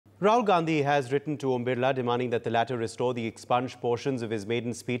Rahul Gandhi has written to Birla demanding that the latter restore the expunged portions of his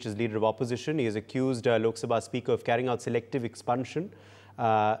maiden speech as leader of opposition. He has accused Lok Sabha Speaker of carrying out selective expunsion.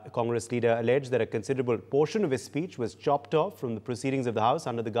 Congress leader alleged that a considerable portion of his speech was chopped off from the proceedings of the House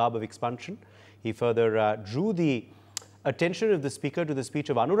under the garb of expunsion. He further drew the attention of the Speaker to the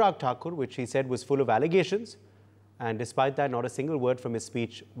speech of Anurag Thakur, which he said was full of allegations. And despite that, not a single word from his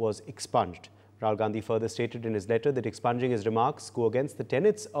speech was expunged. Rahul Gandhi further stated in his letter that expunging his remarks go against the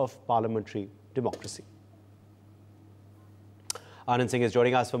tenets of parliamentary democracy. Anand Singh is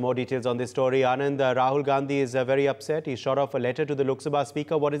joining us for more details on this story. Anand, Rahul Gandhi is very upset. He shot off a letter to the Lok Sabha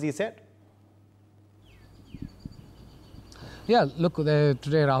Speaker. What has he said? Yeah, look, today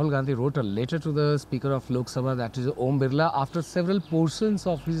Rahul Gandhi wrote a letter to the Speaker of Lok Sabha, that is Om Birla, after several portions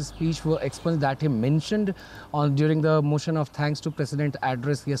of his speech were expunged that he mentioned during the motion of thanks to President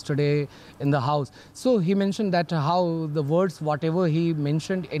address yesterday in the House. So he mentioned that how the words, whatever he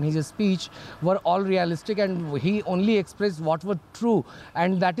mentioned in his speech, were all realistic and he only expressed what were true.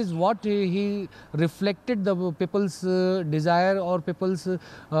 And that is what he reflected the people's desire or people's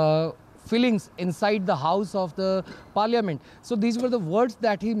feelings inside the House of the Parliament. So these were the words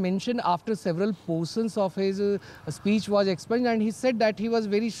that he mentioned after several portions of his speech was expunged, and he said that he was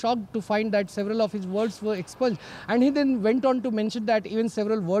very shocked to find that several of his words were expunged. And he then went on to mention that even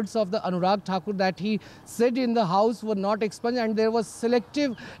several words of the Anurag Thakur that he said in the House were not expunged, and there was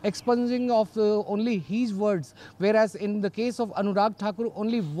selective expunging of only his words, whereas in the case of Anurag Thakur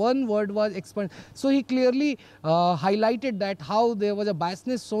only one word was expunged. So he clearly highlighted that how there was a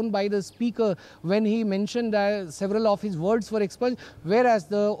biasness shown by the Speaker when he mentioned that several of his words were expunged, whereas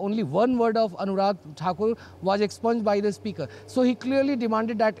the only one word of Anurag Thakur was expunged by the Speaker. So he clearly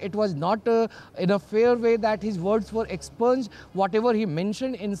demanded that it was not in a fair way that his words were expunged, whatever he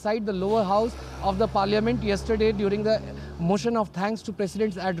mentioned inside the lower house of the Parliament yesterday during the motion of thanks to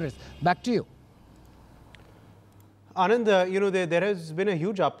President's address. Back to you. Anand, there has been a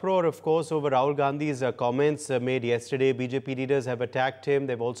huge uproar, of course, over Rahul Gandhi's comments made yesterday. BJP leaders have attacked him.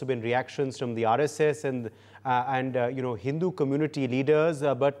 There have also been reactions from the RSS and Hindu community leaders.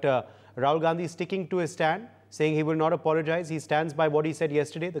 But Rahul Gandhi is sticking to his stand, saying he will not apologize. He stands by what he said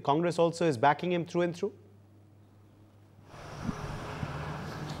yesterday. The Congress also is backing him through and through.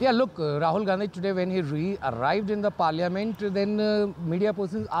 Yeah, look, Rahul Gandhi today when he arrived in the Parliament, then media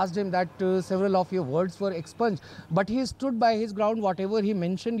persons asked him that several of your words were expunged. But he stood by his ground, whatever he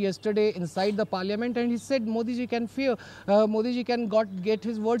mentioned yesterday inside the Parliament, and he said Modi ji can fear, Modi ji can get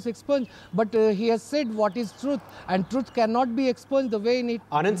his words expunged. But he has said what is truth, and truth cannot be expunged the way in it.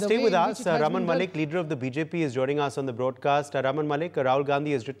 Anand, stay with us. Raman Malik, leader of the BJP, is joining us on the broadcast. Raman Malik, Rahul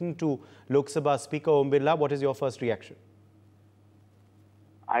Gandhi has written to Lok Sabha Speaker Om Birla. What is your first reaction?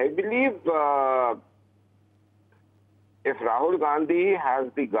 I believe if Rahul Gandhi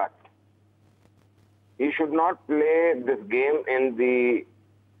has the guts, he should not play this game in the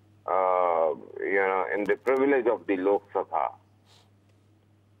in the privilege of the Lok Sabha.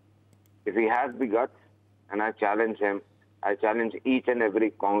 If he has the guts, and I challenge him, I challenge each and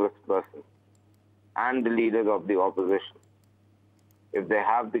every Congress person and the leaders of the opposition. If they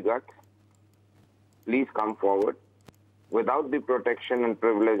have the guts, please come forward. Without the protection and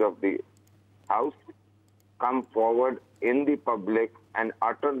privilege of the House, come forward in the public and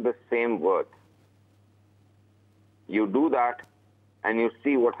utter the same words. You do that and you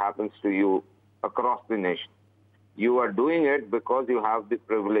see what happens to you across the nation. You are doing it because you have the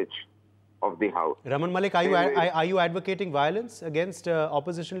privilege of the House. Raman Malik, are you advocating violence against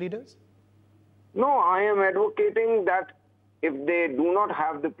opposition leaders? No, I am advocating that if they do not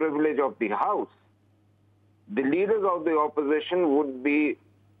have the privilege of the House, the leaders of the opposition would be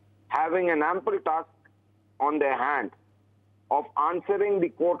having an ample task on their hand of answering the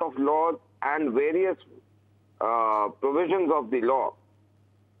court of law and various provisions of the law.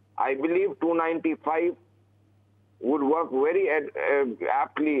 I believe 295 would work very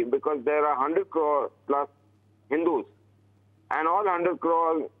aptly because there are 100 crore plus Hindus. And all 100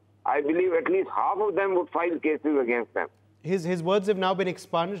 crore, I believe at least half of them would file cases against them. His words have now been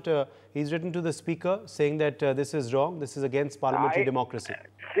expunged. He's written to the Speaker saying that this is wrong, this is against parliamentary democracy.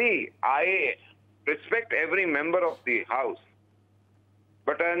 See, I respect every member of the House.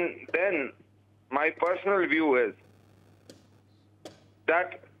 But then my personal view is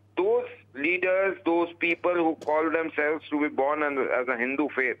that those leaders, those people who call themselves to be born as a Hindu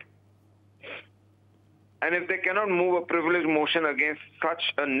faith, and if they cannot move a privilege motion against such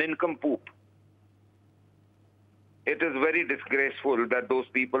a nincompoop, it is very disgraceful that those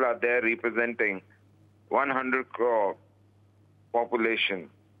people are there representing 100 crore population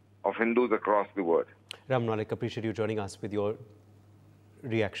of Hindus across the world. Ram Malik, appreciate you joining us with your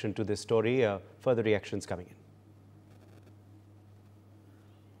reaction to this story. Further reactions coming in.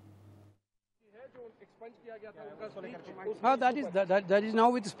 That is now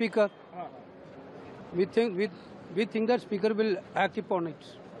with the speaker. We think that speaker will act upon it.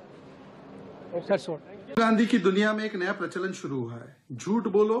 That's all. Gandhi की दुनिया में एक नया प्रचलन शुरू हुआ है। झूठ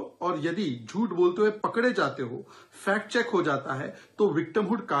बोलो और यदि झूठ बोलते हुए पकड़े जाते हो, फैक्ट चेक हो जाता है, तो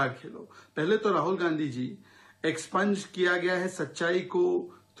विक्टिमहुड कार्ड खेलो। पहले तो राहुल गांधी जी, एक्सपंज किया गया है, सच्चाई को,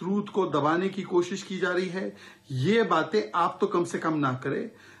 ट्रूथ को दबाने की कोशिश की जा रही है। ये बातें आप तो कम से कम ना करें।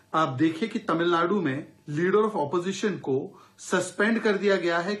 आप देखिए कि तमिलनाडु में लीडर ऑफ ऑपोजिशन को सस्पेंड कर दिया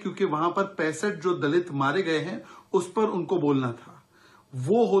गया है क्योंकि वहां पर 65 जो दलित मारे गए हैं उस पर उनको बोलना था।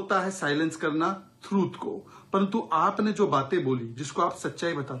 वो होता है साइलेंस करना ट्रूथ को। परंतु आपने जो बातें बोली, जिसको आप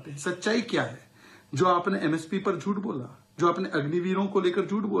सच्चाई बताते हैं, सच्चाई क्या है? जो आपने एमएसपी पर झूठ बोला, जो आपने अग्निवीरों को लेकर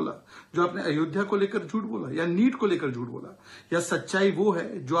झूठ बोला, जो आपने अयोध्या को लेकर झूठ बोला, या नीट को लेकर झूठ बोला, या सच्चाई वो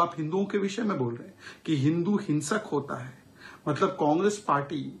है जो आप हिंदुओं के विषय में बोल रहे हैं कि हिंदू हिंसक होता है। मतलब कांग्रेस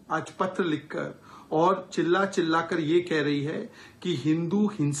पार्टी आज पत्र लिखकर और चिल्ला चिल्ला कर ये कह रही है कि हिंदू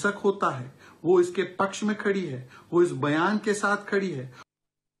हिंसक होता है। वो इसके पक्ष में खड़ी है, वो इस बयान के साथ खड़ी है।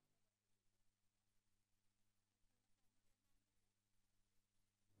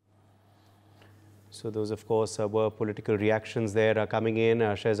 So those, of course, were political reactions there coming in.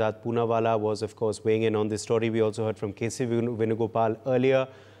 Shehzad Poonawalla was, of course, weighing in on this story. We also heard from K.C. Venugopal earlier.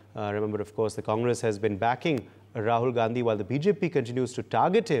 Remember, of course, the Congress has been backing Rahul Gandhi while the BJP continues to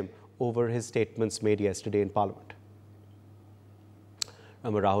target him over his statements made yesterday in Parliament.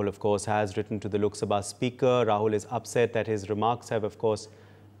 Remember, Rahul, of course, has written to the Lok Sabha Speaker. Rahul is upset that his remarks have, of course,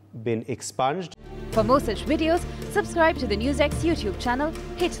 been expunged. For more such videos, subscribe to the NewsX YouTube channel,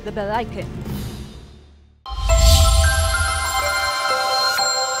 hit the bell icon.